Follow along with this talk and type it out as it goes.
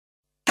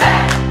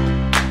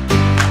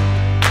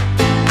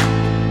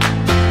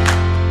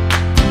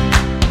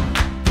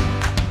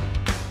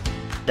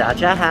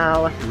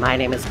Dajahao, my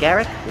name is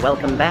Garrick.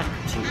 Welcome back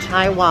to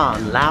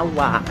Taiwan, Lao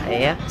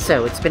Wai.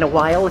 So, it's been a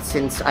while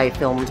since I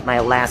filmed my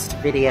last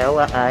video,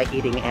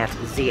 eating at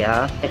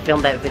Zia. I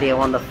filmed that video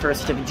on the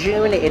 1st of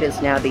June. It is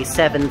now the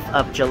 7th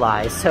of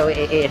July, so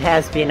it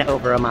has been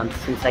over a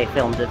month since I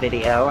filmed a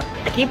video.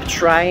 I keep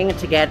trying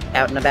to get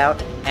out and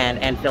about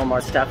and film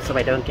more stuff so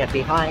I don't get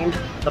behind.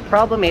 The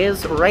problem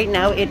is, right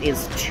now it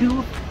is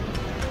too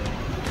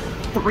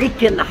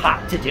freaking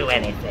hot to do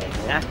anything.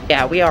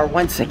 Yeah, we are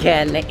once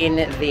again in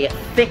the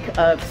thick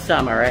of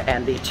summer,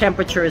 and the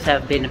temperatures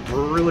have been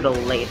brutal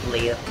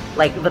lately.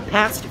 Like, the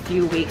past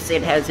few weeks,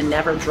 it has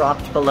never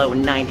dropped below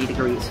 90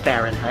 degrees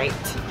Fahrenheit.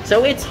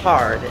 So it's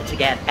hard to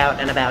get out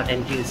and about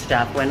and do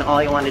stuff when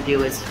all you want to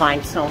do is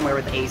find somewhere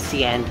with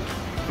AC and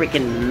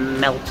freaking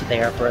melt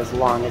there for as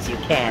long as you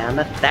can.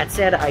 That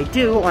said, I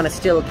do want to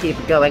still keep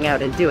going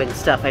out and doing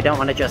stuff. I don't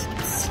want to just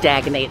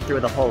stagnate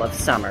through the whole of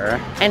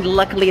summer. And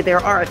luckily there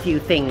are a few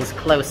things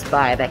close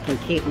by that can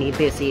keep me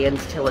busy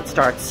until it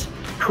starts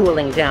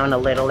cooling down a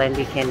little and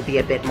we can be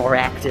a bit more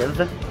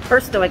active.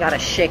 First though, I gotta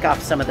shake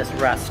off some of this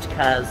rust,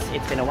 cause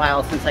it's been a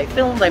while since I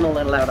filmed. I'm a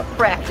little out of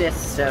practice,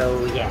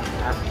 so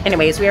yeah.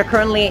 Anyways, we are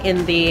currently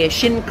in the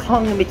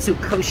Shinkong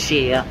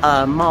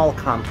Mitsukoshi mall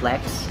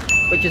complex,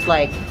 which is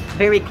like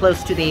very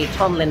close to the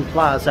Tonlin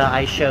Plaza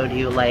I showed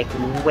you like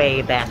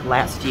way back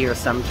last year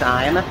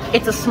sometime.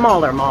 It's a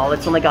smaller mall.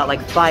 It's only got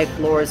like 5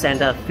 floors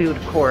and a food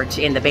court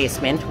in the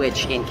basement,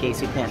 which, in case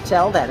you can't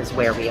tell, that is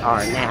where we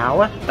are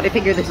now. But I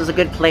figure this is a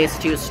good place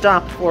to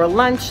stop for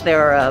lunch.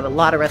 There are a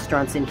lot of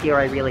restaurants in here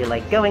I really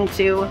like going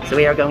to. So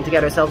we are going to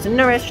get ourselves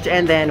nourished,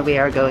 and then we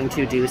are going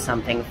to do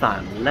something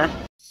fun.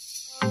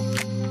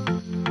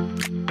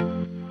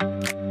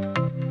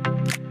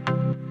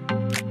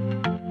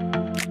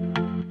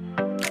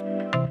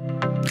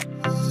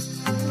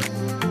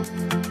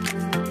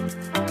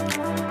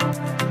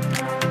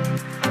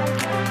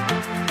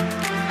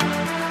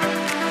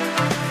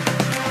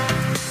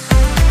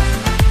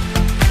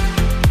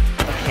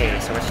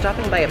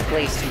 Stopping by a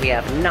place we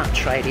have not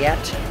tried yet.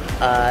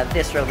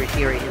 This over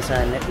here is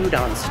an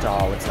udon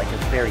stall. It's like a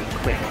very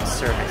quick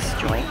service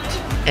joint.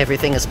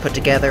 Everything is put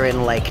together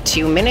in like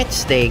 2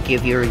 minutes. They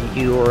give you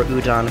your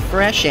udon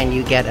fresh, and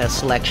you get a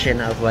selection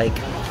of like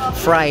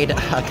fried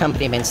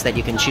accompaniments that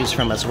you can choose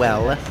from as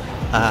well.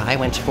 I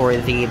went for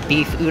the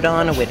beef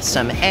udon with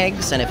some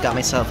eggs, and I've got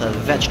myself a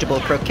vegetable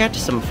croquette,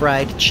 some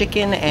fried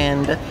chicken,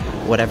 and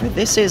whatever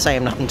this is, I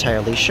am not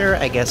entirely sure.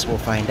 I guess we'll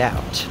find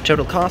out.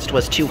 Total cost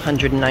was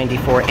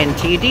 294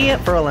 NTD.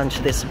 For a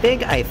lunch this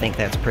big, I think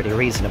that's pretty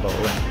reasonable.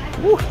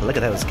 Woo, look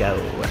at those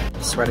go.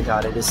 Swear to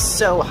God, it is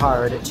so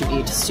hard to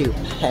eat soup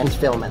and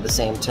film at the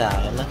same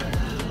time.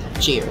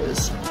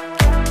 Cheers.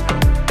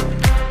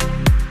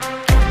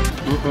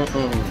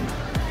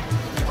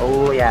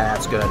 Oh yeah,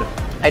 that's good.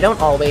 I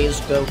don't always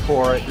go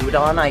for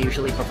udon. I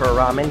usually prefer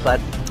ramen, but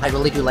I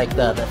really do like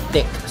the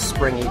thick,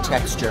 springy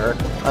texture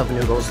of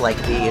noodles like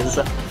these.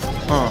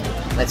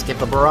 Let's give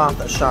the broth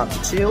a shot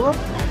too.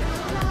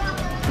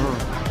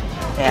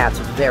 Yeah, it's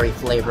very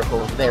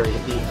flavorful, very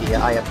beefy.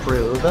 I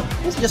approve.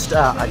 It's just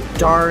a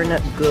darn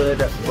good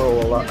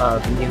bowl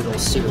of noodle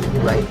soup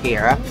right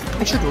here.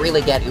 I should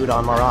really get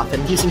udon more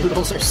often. These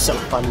noodles are so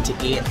fun to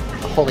eat.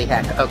 Holy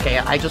heck. Okay,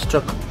 I just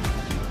took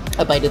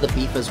a bite of the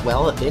beef as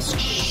well. This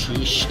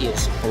sheesh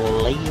is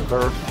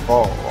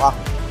flavorful.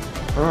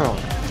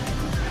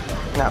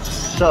 That's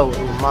so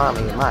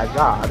umami, my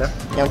god.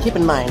 Now keep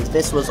in mind,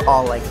 this was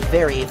all like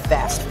very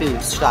fast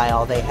food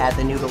style. They had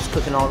the noodles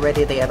cooking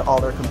already, they had all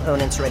their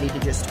components ready to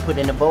just put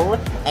in a bowl,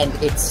 and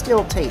it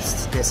still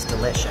tastes this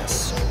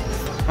delicious.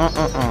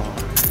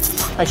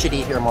 I should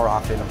eat here more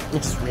often.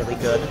 It's really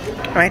good.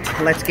 Alright,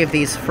 let's give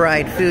these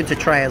fried foods a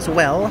try as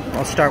well.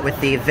 I'll start with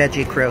the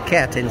veggie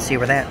croquette and see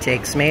where that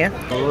takes me.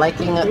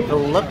 Liking the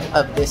look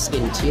of this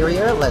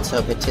interior. Let's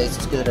hope it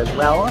tastes good as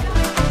well.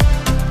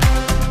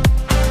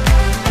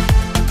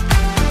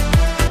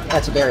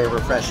 That's very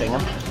refreshing.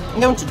 I'm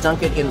going to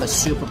dunk it in the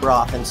soup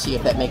broth and see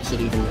if that makes it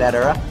even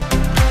better.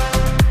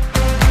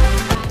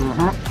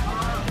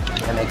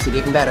 That makes it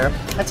even better.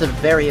 That's a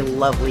very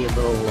lovely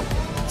little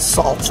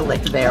salt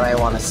lick there, I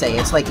want to say.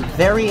 It's like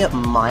very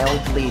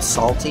mildly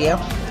salty.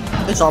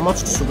 It's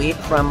almost sweet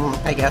from,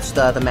 I guess,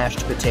 the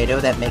mashed potato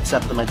that makes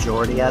up the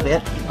majority of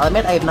it. I'll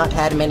admit I have not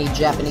had many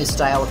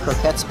Japanese-style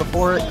croquettes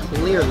before.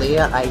 Clearly,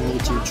 I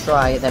need to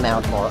try them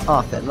out more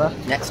often.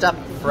 Next up,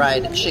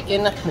 fried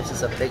chicken. This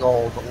is a big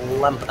old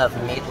lump of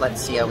meat. Let's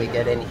see how we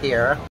get in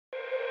here.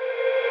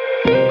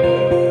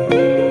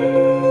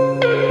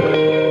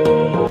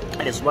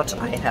 That is what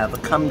I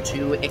have come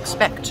to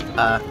expect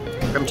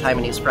from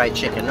Taiwanese fried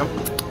chicken.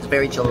 It's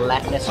very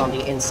gelatinous on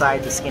the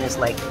inside. The skin is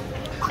like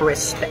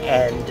crisp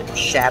and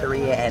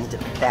shattery and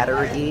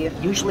battery.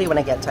 Usually when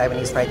I get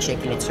Taiwanese fried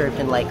chicken, it's served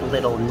in like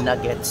little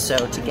nuggets, so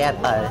to get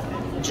a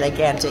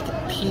gigantic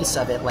piece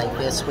of it like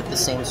this with the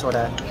same sort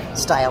of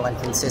style and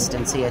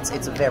consistency.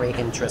 It's very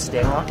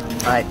interesting. All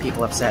right,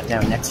 people have sat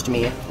down next to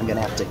me. I'm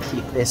gonna have to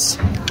keep this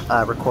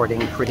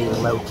recording pretty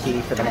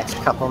low-key for the next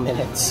couple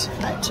minutes.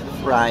 All right,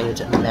 fried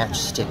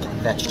matchstick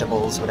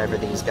vegetables, whatever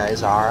these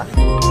guys are.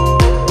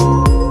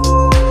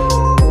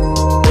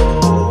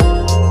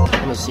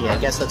 Let me see, I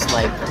guess that's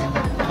like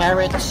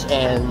carrots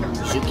and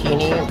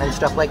zucchini and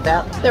stuff like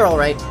that. They're all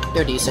right,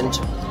 they're decent.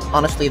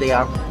 Honestly, they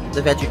are.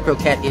 The veggie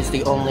croquette is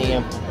the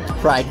only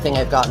fried thing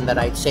I've gotten that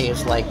I'd say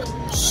is like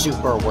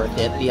super worth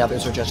it. The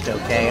others are just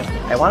okay.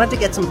 I wanted to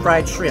get some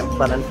fried shrimp,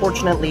 but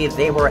unfortunately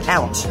they were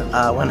out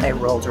when I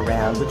rolled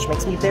around, which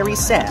makes me very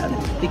sad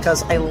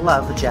because I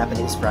love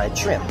Japanese fried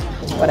shrimp.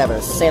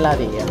 Whatever, c'est la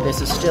vie.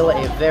 This is still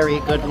a very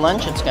good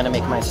lunch. It's gonna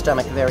make my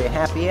stomach very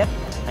happy.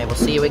 I will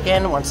see you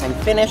again once I'm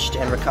finished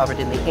and recovered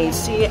in the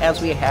AC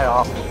as we head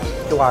off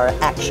to our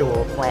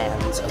actual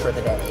plans for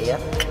the day.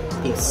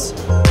 Peace.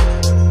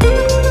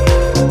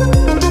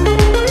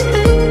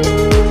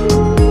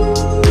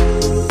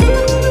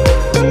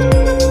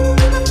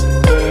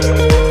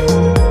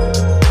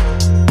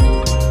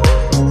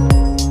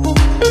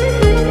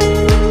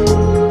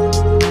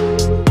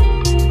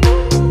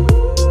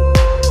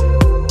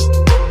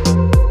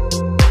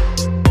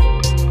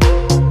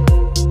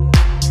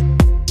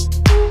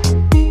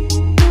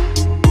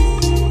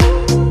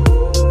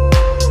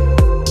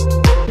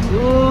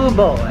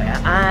 Boy,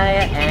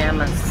 I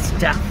am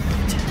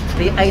stuffed.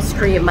 The ice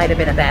cream might have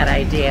been a bad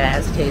idea,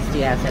 as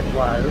tasty as it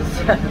was.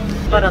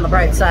 But on the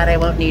bright side, I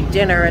won't need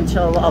dinner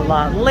until a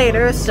lot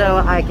later, so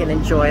I can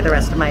enjoy the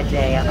rest of my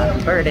day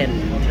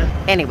unburdened.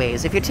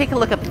 Anyways, if you take a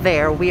look up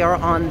there, we are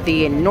on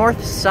the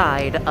north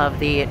side of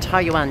the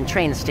Taoyuan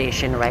train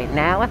station right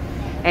now,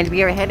 and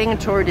we are heading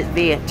toward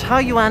the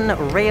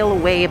Taoyuan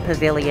Railway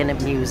Pavilion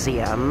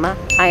Museum.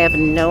 I have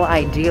no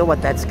idea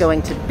what that's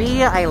going to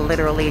be. I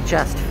literally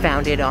just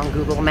found it on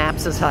Google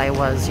Maps as I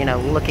was,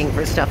 looking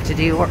for stuff to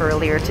do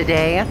earlier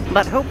today.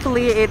 But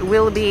hopefully it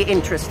will be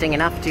interesting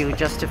enough to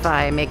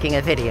justify making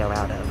a video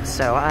out of.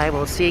 So I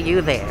will see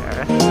you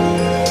there.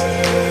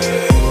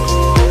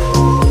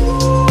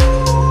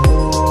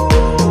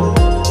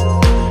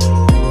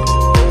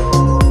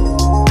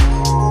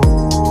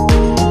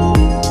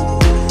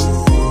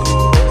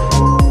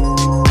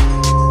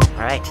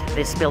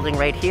 This building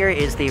right here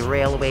is the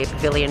Railway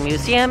Pavilion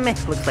Museum.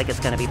 It looks like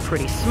it's going to be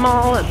pretty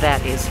small.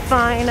 That is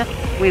fine.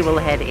 We will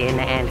head in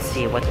and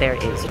see what there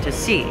is to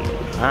see.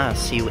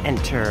 So you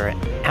enter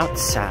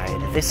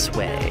outside this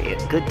way.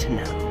 Good to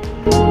know.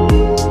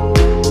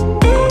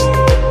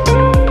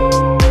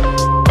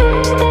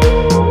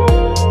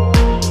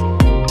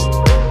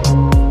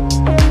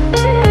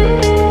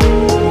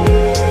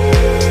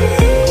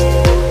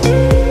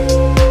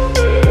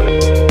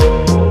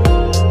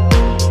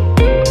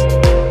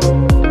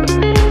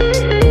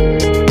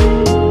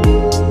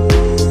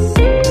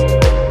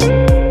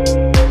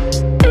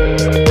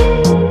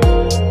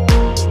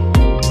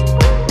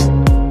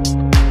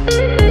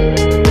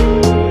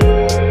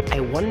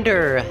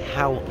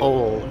 How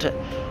old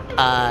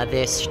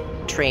this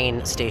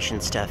train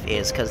station stuff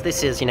is, because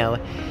this is,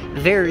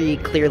 very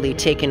clearly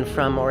taken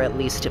from, or at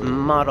least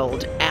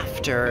modeled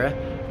after,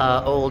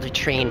 old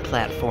train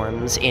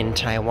platforms in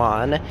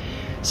Taiwan.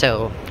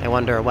 So I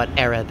wonder what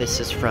era this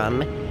is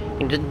from.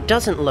 And it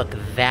doesn't look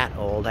that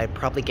old. I'd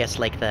probably guess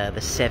like the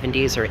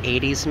 70s or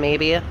 80s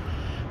maybe.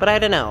 But I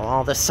don't know,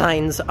 all the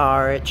signs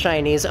are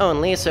Chinese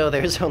only, so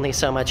there's only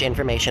so much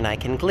information I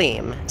can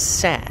glean.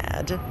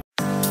 Sad.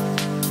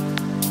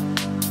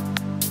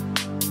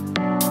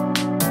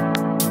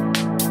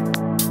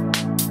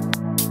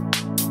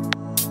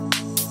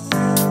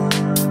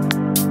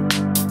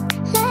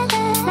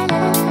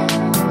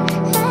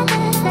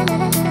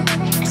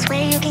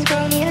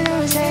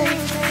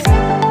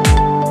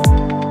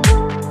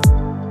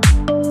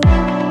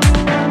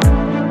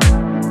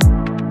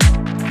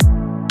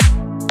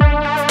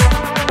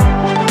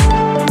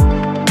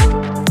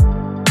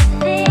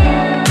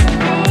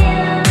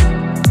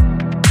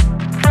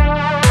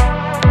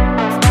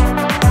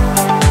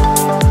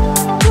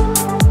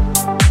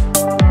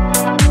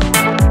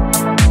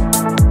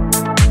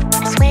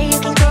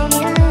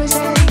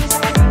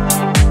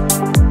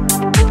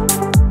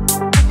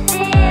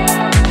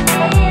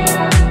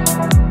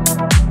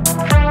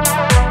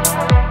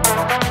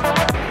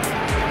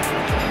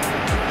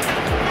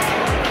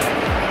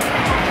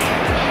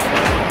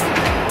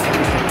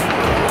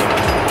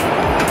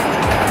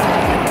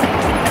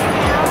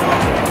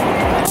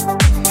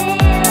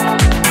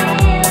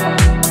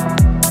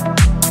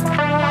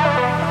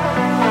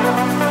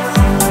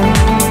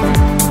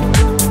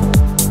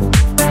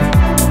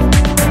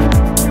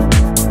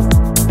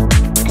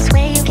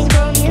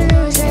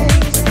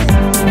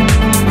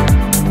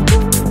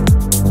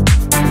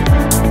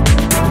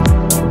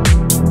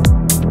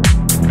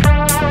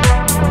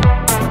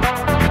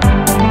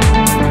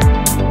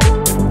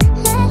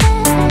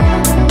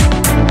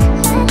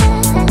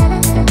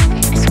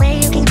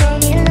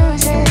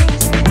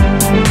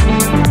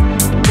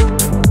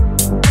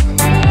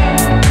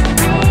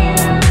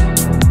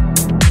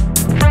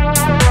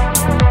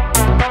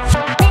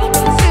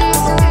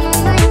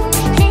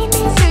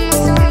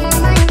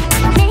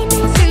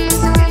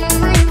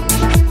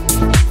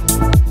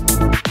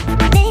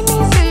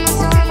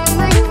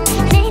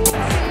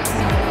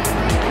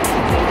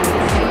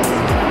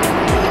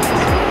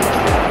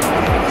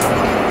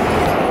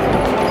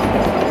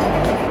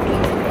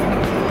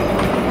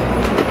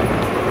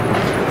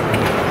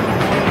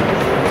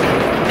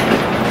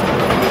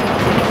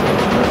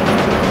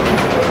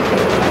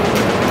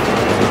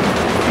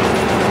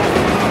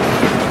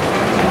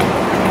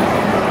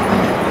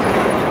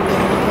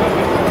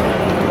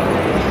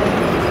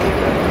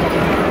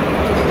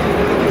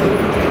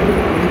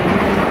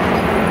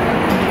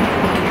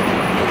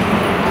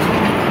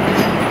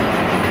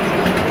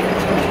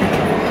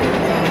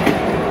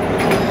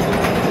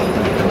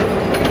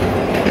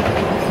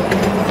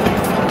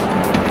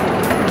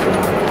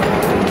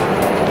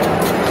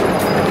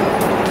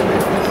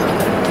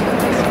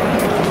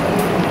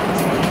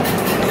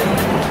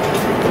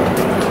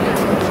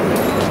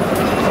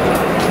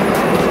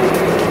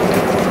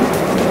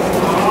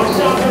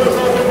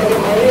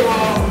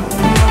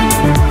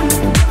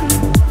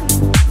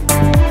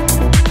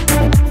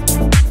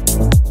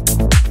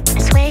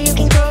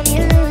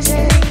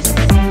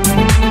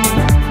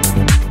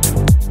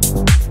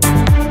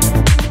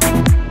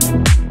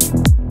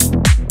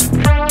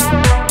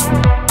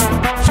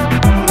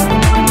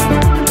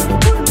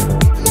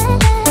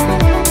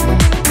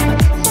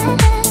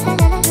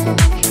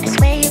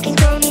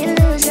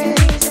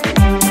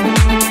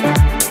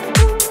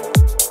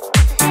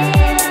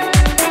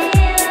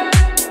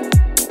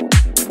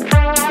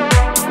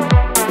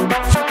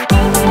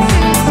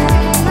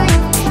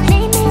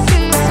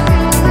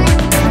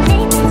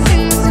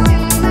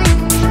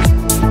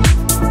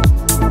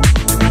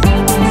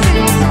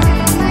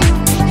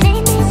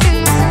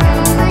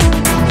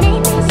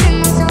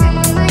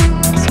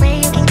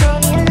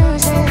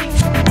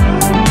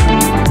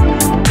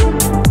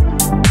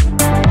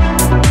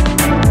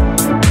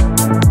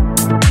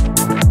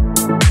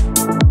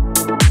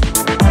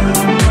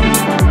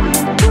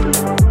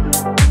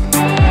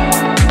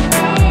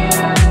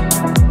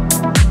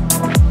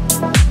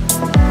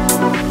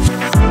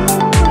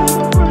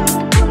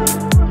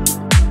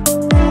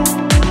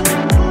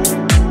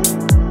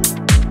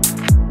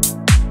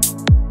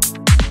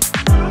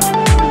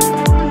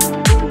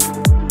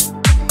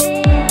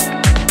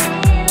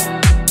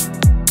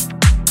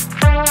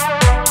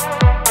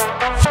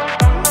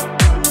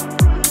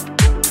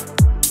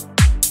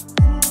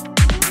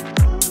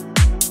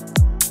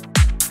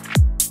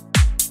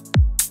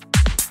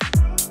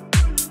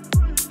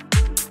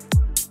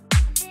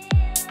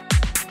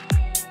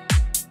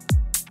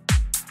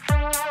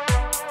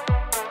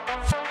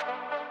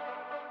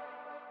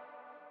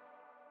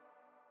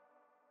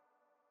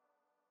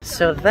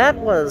 So that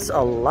was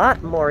a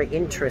lot more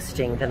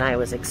interesting than I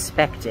was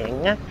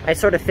expecting. I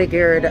sort of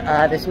figured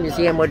this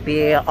museum would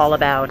be all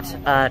about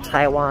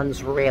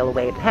Taiwan's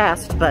railway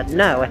past, but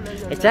no,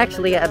 it's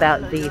actually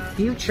about the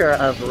future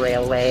of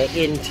railway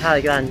in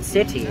Taoyuan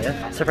City.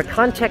 So for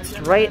context,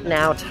 right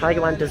now,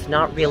 Taoyuan does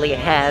not really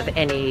have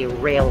any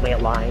railway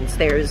lines.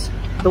 There's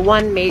the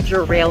one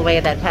major railway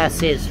that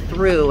passes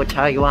through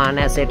Taoyuan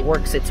as it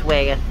works its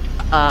way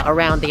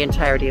around the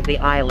entirety of the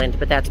island,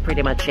 but that's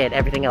pretty much it.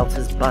 Everything else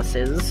is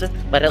buses.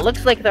 But it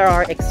looks like there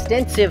are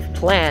extensive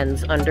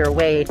plans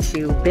underway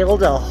to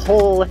build a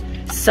whole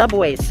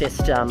subway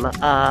system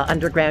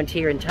underground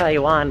here in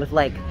Taoyuan with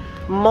like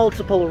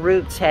multiple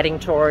routes heading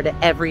toward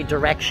every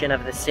direction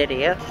of the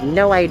city.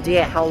 No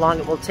idea how long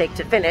it will take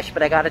to finish,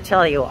 but I gotta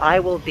tell you, I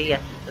will be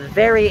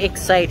very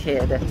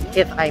excited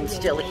if I'm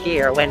still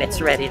here when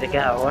it's ready to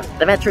go.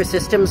 The metro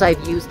systems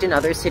I've used in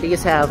other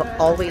cities have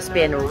always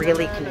been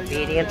really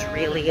convenient,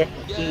 really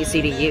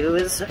easy to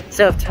use.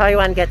 So if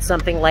Taoyuan gets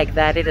something like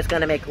that, it is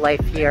gonna make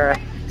life here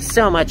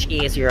so much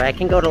easier. I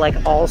can go to like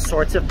all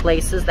sorts of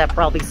places that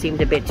probably seemed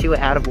a bit too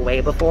out of the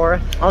way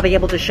before. I'll be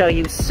able to show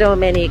you so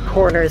many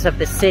corners of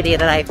the city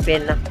that I've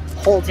been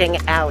holding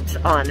out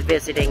on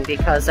visiting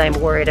because I'm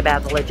worried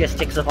about the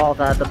logistics of all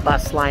the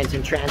bus lines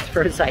and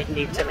transfers I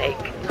need to make.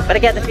 But I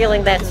get the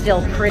feeling that's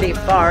still pretty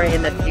far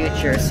in the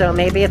future, so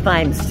maybe if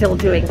I'm still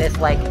doing this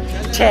like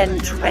 10,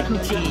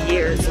 20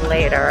 years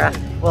later,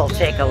 we'll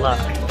take a look.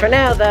 For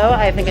now though,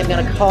 I think I'm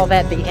gonna call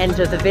that the end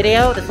of the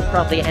video. This will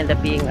probably end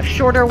up being a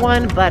shorter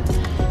one, but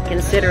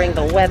considering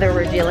the weather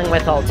we're dealing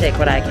with, I'll take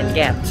what I can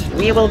get.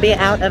 We will be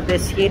out of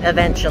this heat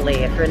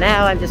eventually. For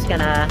now, I'm just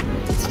gonna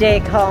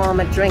stay calm,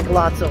 drink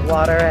lots of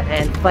water,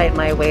 and fight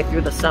my way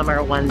through the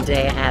summer one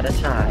day at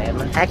a time.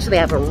 Actually,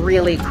 I have a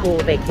really cool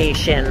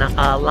vacation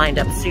lined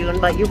up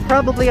soon, but you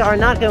probably are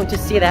not going to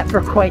see that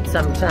for quite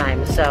some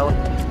time, so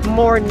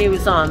more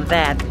news on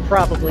that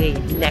probably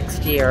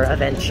next year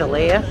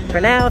eventually.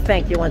 For now,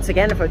 thank you once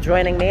again for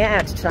joining me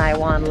at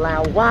Taiwan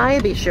Lao Wai.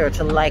 Be sure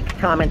to like,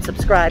 comment,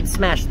 subscribe,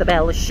 smash the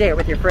bell, share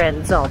with your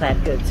friends, all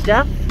that good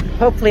stuff.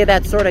 Hopefully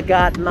that sort of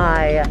got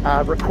my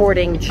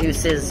recording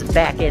juices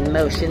back in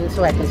motion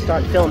so I can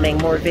start filming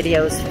more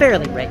videos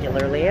fairly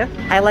regularly.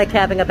 I like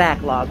having a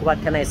backlog,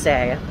 what can I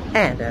say?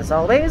 And as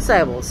always,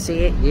 I will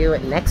see you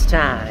next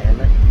time.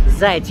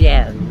 再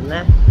见.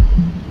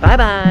 Bye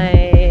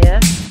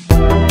bye.